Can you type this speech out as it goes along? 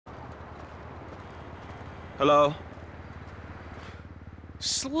Hello?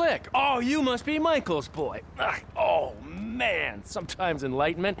 Slick! Oh, you must be Michael's boy. Ugh. Oh, man. Sometimes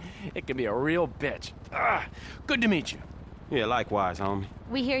enlightenment, it can be a real bitch. Ugh. Good to meet you. Yeah, likewise, homie.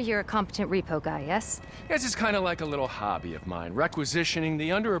 We hear you're a competent repo guy, yes? This is kind of like a little hobby of mine, requisitioning the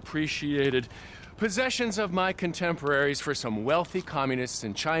underappreciated possessions of my contemporaries for some wealthy communists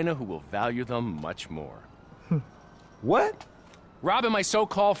in China who will value them much more. What? Robbing my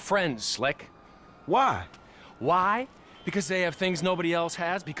so-called friends, Slick. Why? Why? Because they have things nobody else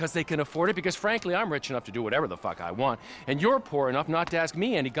has, because they can afford it, because frankly, I'm rich enough to do whatever the fuck I want, and you're poor enough not to ask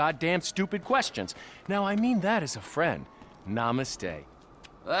me any goddamn stupid questions. Now, I mean that as a friend. Namaste.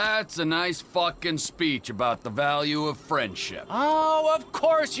 That's a nice fucking speech about the value of friendship. Oh, of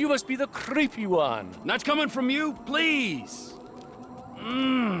course, you must be the creepy one. And that's coming from you? Please.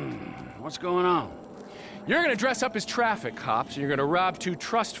 What's going on? You're gonna dress up as traffic cops, and you're gonna rob two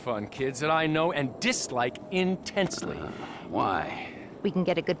trust fund kids that I know and dislike intensely. Why? We can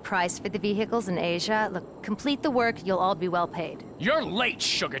get a good price for the vehicles in Asia. Look, complete the work, you'll all be well paid. You're late,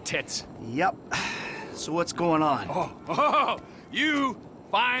 sugar tits. Yep. So what's going on? Oh, you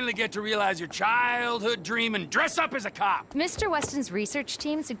finally get to realize your childhood dream and dress up as a cop. Mr. Weston's research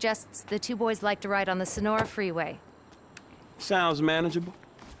team suggests the two boys like to ride on the Sonora Freeway. Sounds manageable.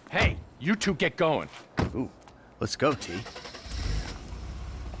 Hey, you two get going. Ooh, let's go, T.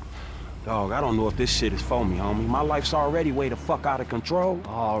 Dog, I don't know if this shit is for me, homie. My life's already way the fuck out of control.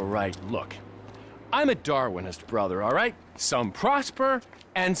 All right, look. I'm a Darwinist, brother, all right? Some prosper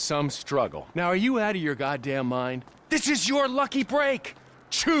and some struggle. Now, are you out of your goddamn mind? This is your lucky break.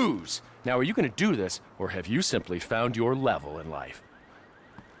 Choose. Now, are you gonna do this, or have you simply found your level in life?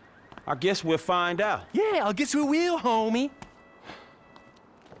 I guess we'll find out. Yeah, I'll guess who will, homie.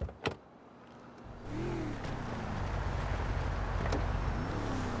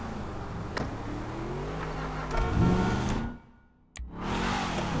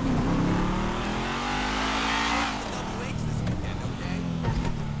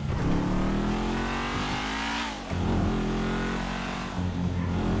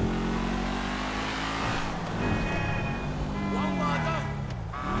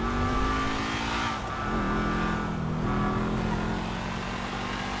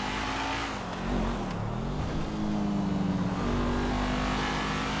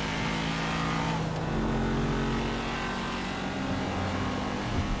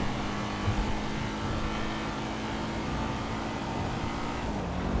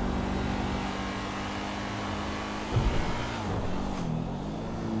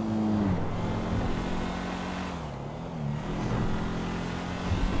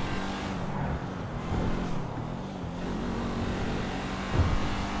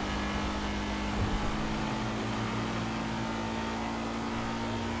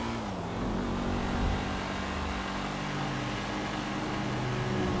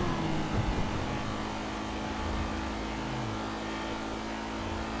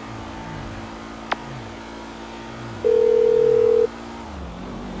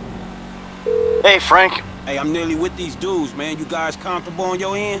 Hey, Frank. Hey, I'm nearly with these dudes, man. You guys comfortable on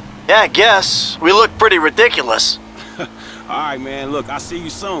your end? Yeah, I guess. We look pretty ridiculous. All right, man. Look, I'll see you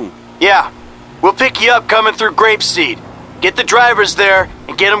soon. Yeah. We'll pick you up coming through Grapeseed. Get the drivers there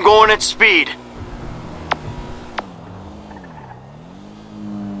and get them going at speed.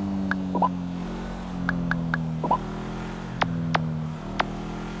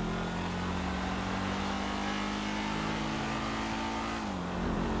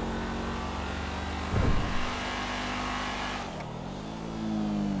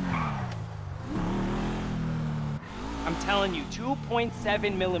 I'm telling you,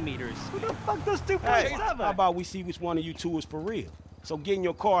 2.7 millimeters. Who the fuck does 2.7? Hey, how about we see which one of you two is for real? So get in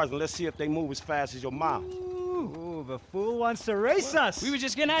your cars and let's see if they move as fast as your mouth. Ooh, the fool wants to race us. We were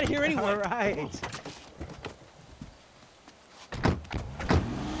just getting out of here anyway. All right.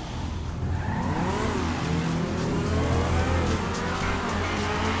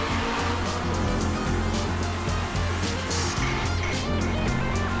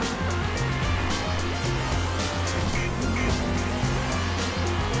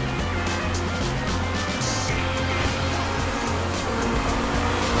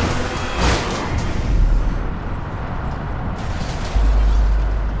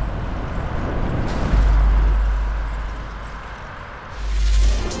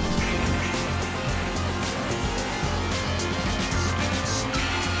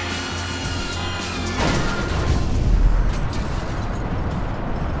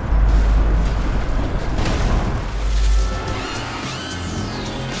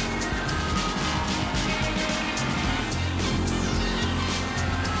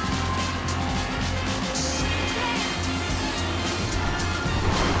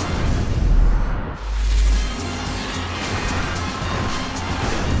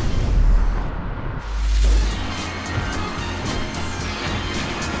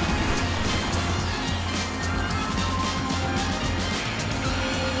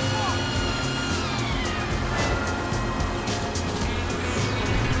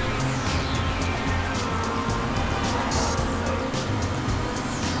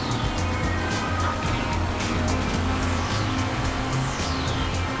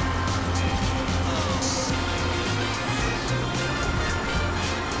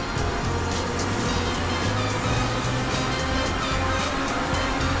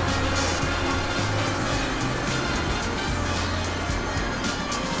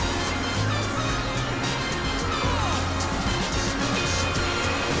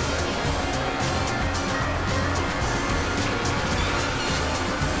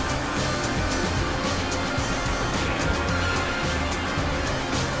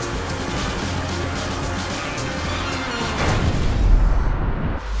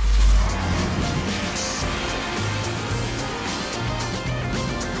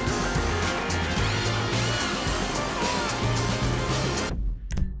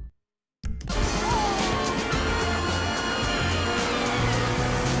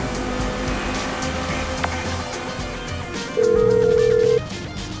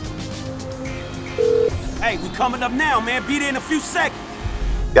 Hey, we coming up now, man. Be there in a few seconds.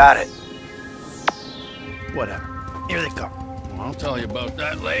 Got it. Whatever. Here they come. I'll tell you about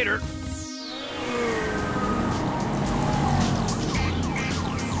that later.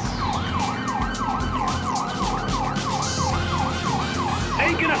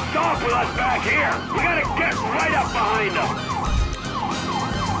 Ain't gonna stop with us back here. We gotta get right up behind them.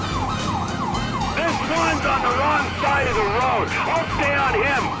 This one's on the wrong side of the road. I'll stay on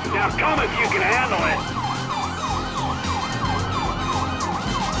him. Now come if you can handle it.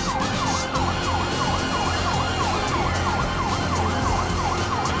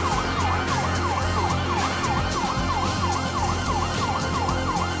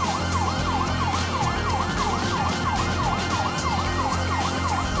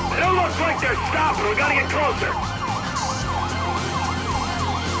 It don't look like they're stopping. We gotta get closer.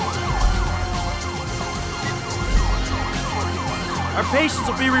 Our patience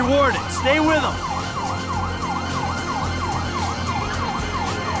will be rewarded. Stay with them.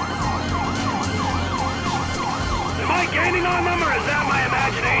 Am I gaining on them, or is that my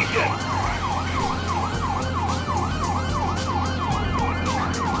imagination?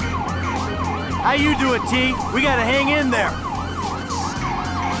 How you doing, T? We gotta hang in there.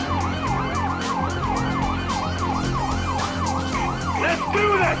 Let's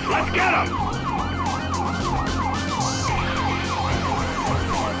do this! Let's get them!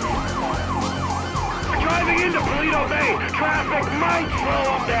 We're driving into Polito Bay. Traffic might slow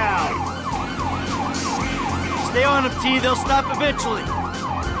them down. Stay on them, T. They'll stop eventually.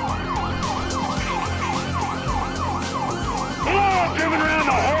 Oh, driven around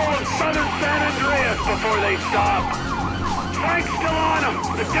the whole of southern San Andreas before they stop. Frank's still on them.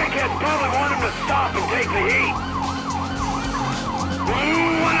 The dickheads probably want him to stop and take the heat. Ooh,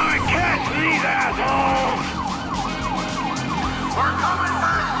 when I catch these assholes! We're coming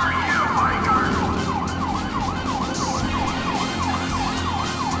back for you, biker!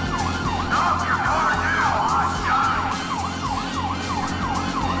 Stop your car now, hot shot!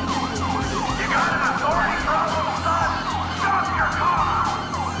 You got an authority problem, son? Stop your car!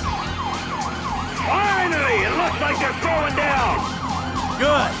 Finally! It looks like they're slowing down!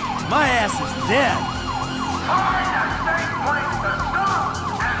 Good. My ass is dead. Find a safe place to stop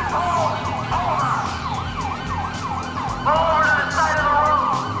and pull over! Pull over to the side of the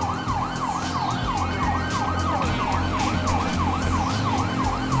road!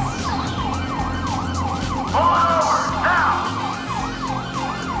 Pull over, now!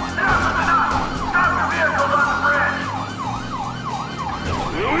 Enough is enough! Stop your vehicles on the bridge!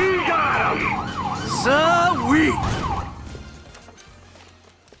 We got him! Sweet.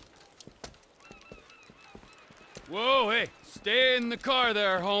 Whoa, hey, stay in the car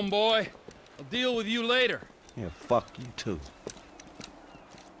there, homeboy. I'll deal with you later. Yeah, fuck you too.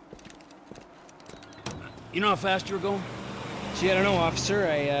 You know how fast you were going? Gee, I don't know, officer.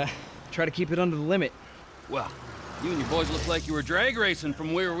 I try to keep it under the limit. Well, you and your boys look like you were drag racing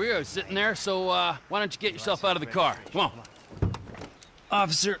from where we were sitting there, so why don't you get yourself out of the car? Come on.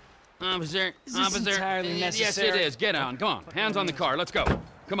 Officer, Officer, is this entirely necessary? Yes, it is. Get on. Come on. Hands on the car. Let's go.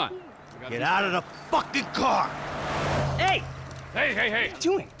 Come on. Get out of the fucking car! Hey! Hey, hey, hey. What are you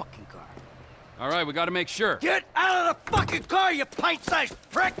doing? Fucking car. All right, we got to make sure. Get out of the fucking car, you pint-sized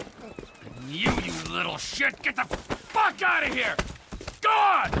prick! You little shit. Get the fuck out of here. Go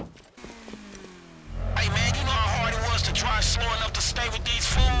on. Hey man, you know how hard it was to drive slow enough to stay with these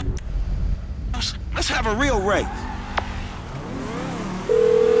fools? Let's have a real race.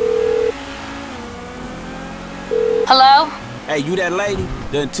 Hello? Hey, you that lady?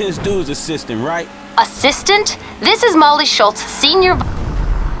 The intense dude's assistant, right? Assistant? This is Molly Schultz, Senior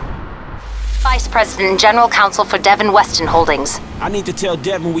Vice President and General Counsel for Devin Weston Holdings. I need to tell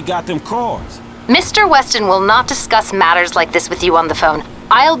Devin we got them cars. Mr. Weston will not discuss matters like this with you on the phone.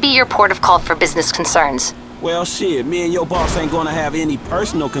 I'll be your port of call for business concerns. Well, shit, me and your boss ain't gonna have any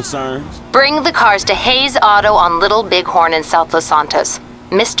personal concerns. Bring the cars to Hayes Auto on Little Bighorn in South Los Santos.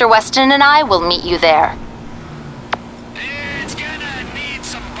 Mr. Weston and I will meet you there. It's gonna need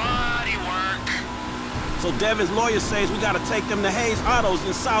some body work. So Devin's lawyer says we gotta take them to Hayes Autos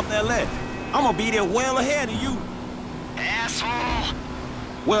in South LA. I'm gonna be there well ahead of you. Asshole.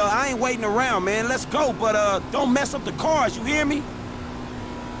 Well, I ain't waiting around, man. Let's go, but don't mess up the cars, you hear me?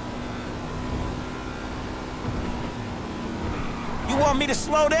 You want me to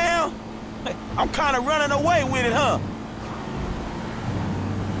slow down? I'm kinda running away with it, huh?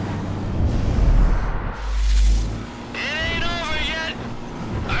 It ain't over yet.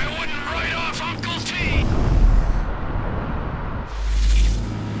 I wouldn't write off Uncle T.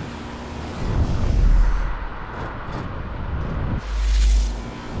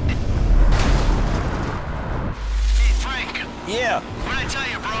 Yeah. What'd I tell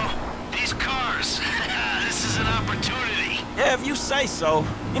you, bro? These cars. This is an opportunity. Yeah, if you say so.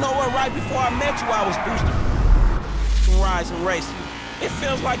 You know what, right before I met you, I was boosting rides and racing. It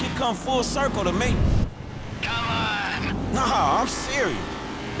feels like it come full circle to me. Come on. Nah, I'm serious.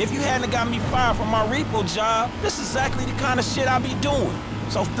 If you hadn't got me fired from my repo job, this is exactly the kind of shit I be doing.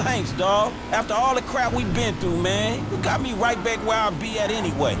 So thanks, dawg. After all the crap we've been through, man, you got me right back where I be at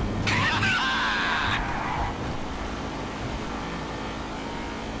anyway.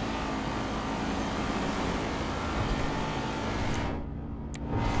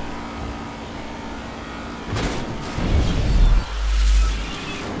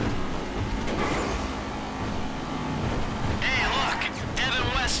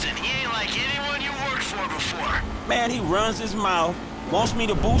 Man, he runs his mouth, wants me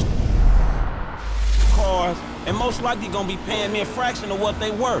to boost cars, and most likely gonna be paying me a fraction of what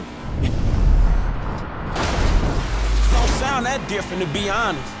they worth. Don't sound that different, to be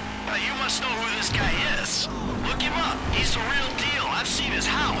honest. You must know who this guy is. Look him up. He's the real deal. I've seen his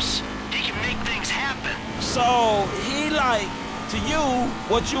house. He can make things happen. So, he like, to you,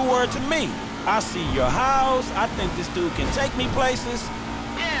 what you were to me. I see your house, I think this dude can take me places.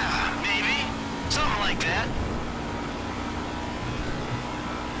 Yeah, maybe. Something like that.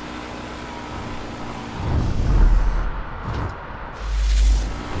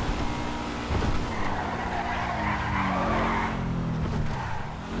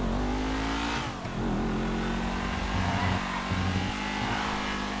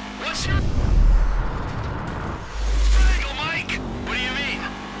 What's your angle, Mike? What do you mean?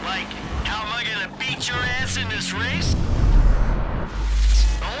 Like, how am I gonna beat your ass in this race?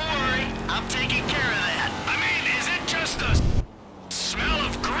 Don't worry, I'm taking care of that. I mean, is it just the smell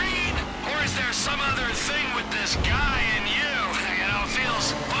of green? Or is there some other thing with this guy and you? You know,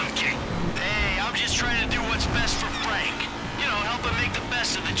 feels funky. Hey, I'm just trying to do what's best for Frank. You know, help him make the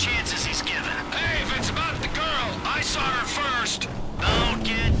best of the chances he's given. Hey, if it's about the girl, I saw her first. No,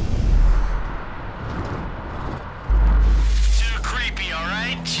 kid. Creepy, all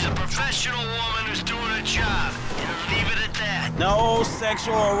right? She's a professional woman who's doing a job. And leave it at that. No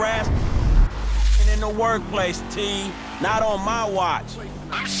sexual harassment in the workplace, T. Not on my watch.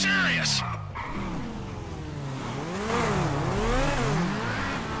 I'm serious.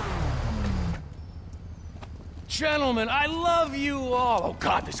 Gentlemen, I love you all. Oh,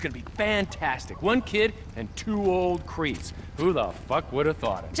 God, this is gonna be fantastic. One kid and two old creeps. Who the fuck would have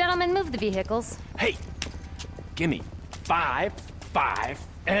thought it? Gentlemen, move the vehicles. Hey, gimme 5, 5,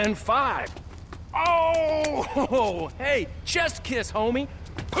 and 5. Oh, hey, chest kiss, homie.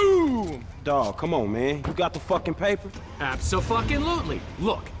 Boom! Dawg, come on, man. You got the fucking paper? Abso-fucking-lutely.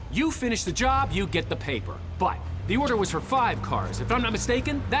 Look, you finish the job, you get the paper. But the order was for 5 cars. If I'm not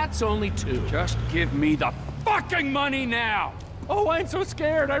mistaken, that's only 2. Just give me the fucking money now! Oh, I'm so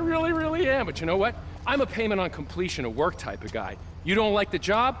scared. I really, really am. But you know what? I'm a payment on completion of work type of guy. You don't like the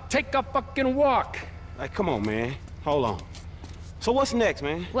job? Take a fucking walk. Hey, come on, man. Hold on. So what's next,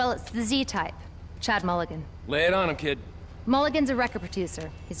 man? Well, it's the Z-type. Chad Mulligan. Lay it on him, kid. Mulligan's a record producer.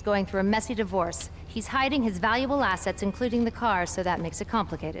 He's going through a messy divorce. He's hiding his valuable assets, including the car, so that makes it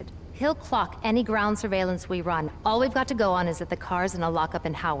complicated. He'll clock any ground surveillance we run. All we've got to go on is that the car's in a lockup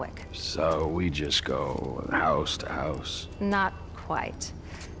in Howick. So we just go house to house? Not quite.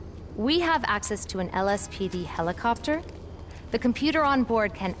 We have access to an LSPD helicopter. The computer on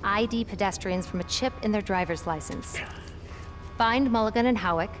board can ID pedestrians from a chip in their driver's license. Find Mulligan in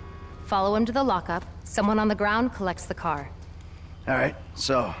Howick, follow him to the lockup, someone on the ground collects the car. All right,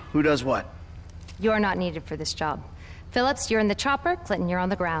 so who does what? You're not needed for this job. Phillips, you're in the chopper, Clinton, you're on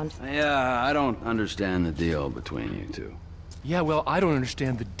the ground. Yeah, I don't understand the deal between you two. Yeah, well, I don't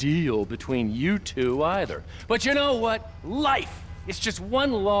understand the deal between you two either. But you know what? Life! It's just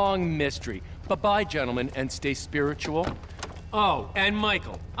one long mystery. Bye-bye, gentlemen, and stay spiritual. Oh, and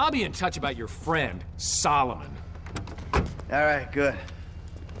Michael, I'll be in touch about your friend, Solomon. All right, good.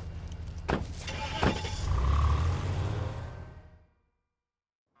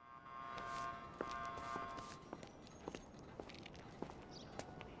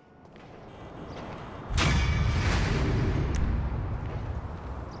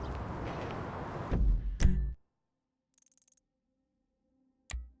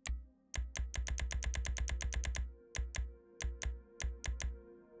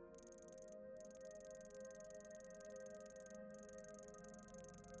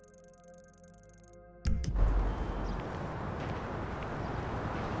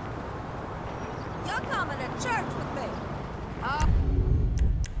 You're coming to church with me.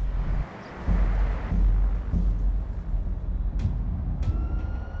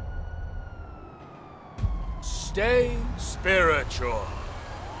 stay spiritual.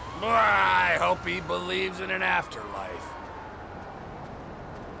 I hope he believes in an afterlife.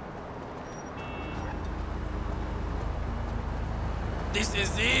 This is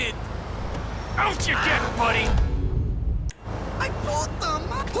it. Out you get, buddy! ¡Ay, puta!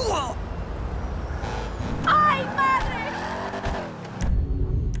 ¡Mátala! ¡Ay, madre!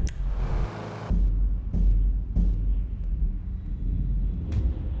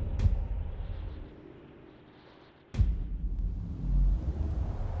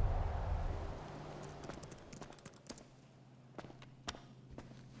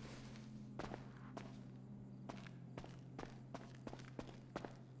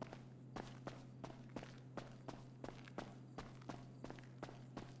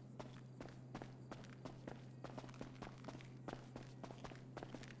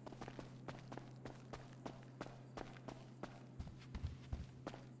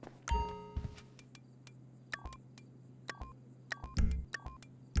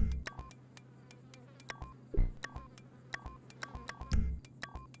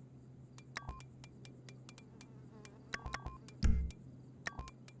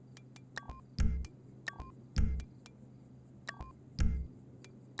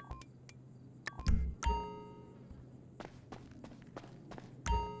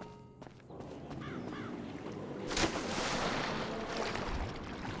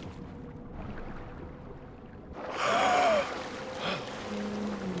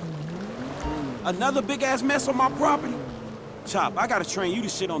 Another big-ass mess on my property? Chop, I gotta train you to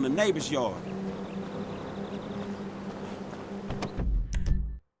shit on the neighbor's yard.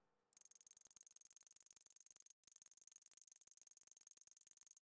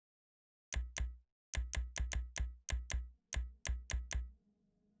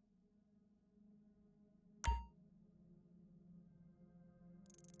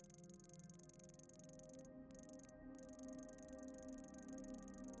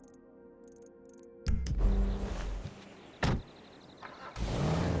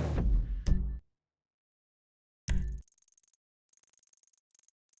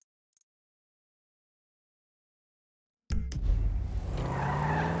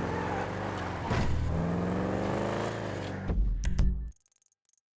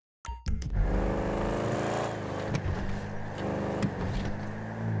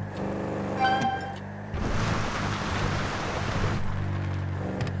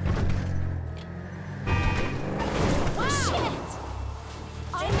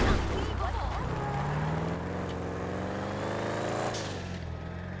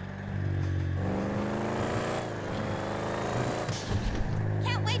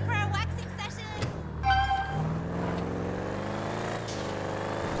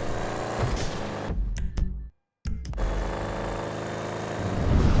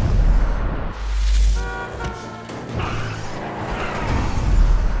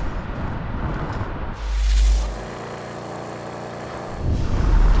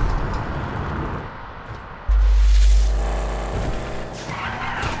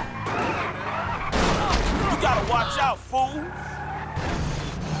 Watch out, fool!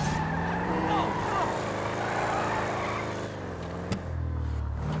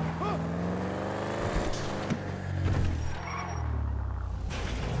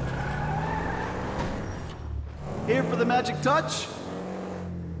 Here for the magic touch?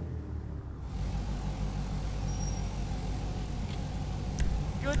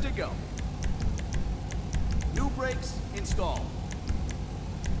 Good to go. New brakes installed.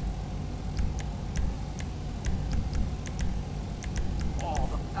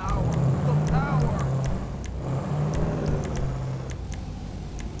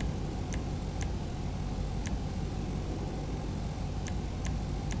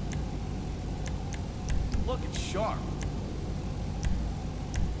 Looking sharp.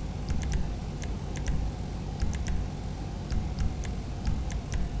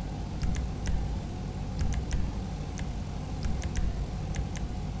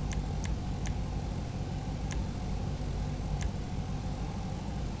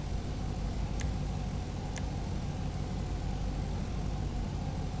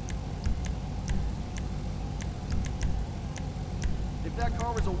 If that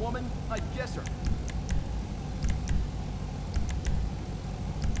car was a woman, I'd guess her.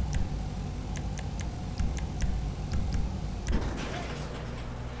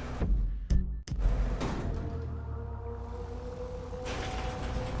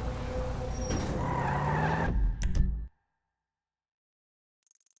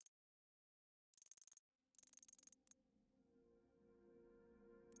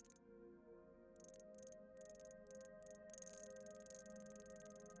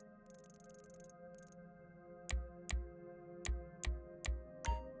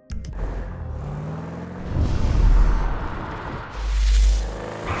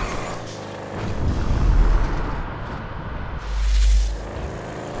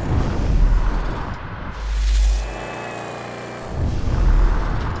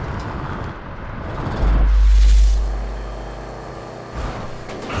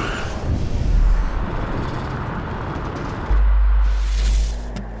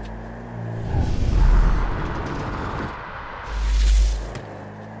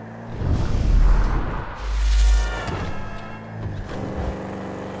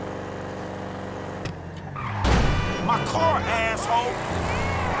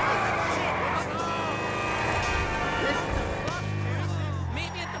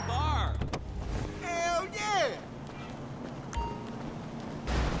 Meet me at the bar. Hell yeah!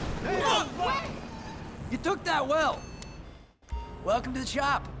 You took that well. Welcome to the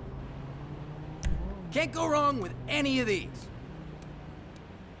shop. Can't go wrong with any of these.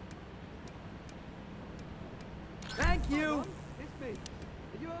 Thank you. It's me.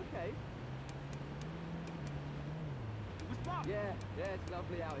 Are you okay? Yeah, it's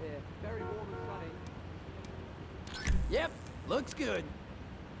lovely out here. Very warm and sunny. Yep, looks good.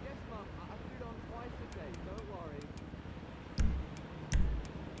 Yes, Mum. I put it on twice a day. Don't worry.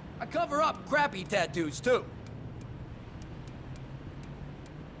 I cover up crappy tattoos, too.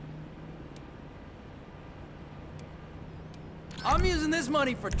 I'm using this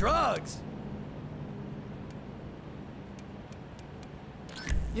money for drugs.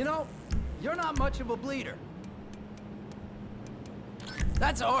 You know, you're not much of a bleeder.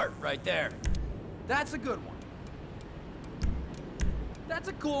 That's art right there. That's a good one. That's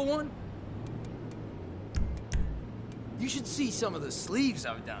a cool one. You should see some of the sleeves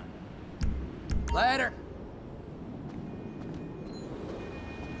I've done. Later.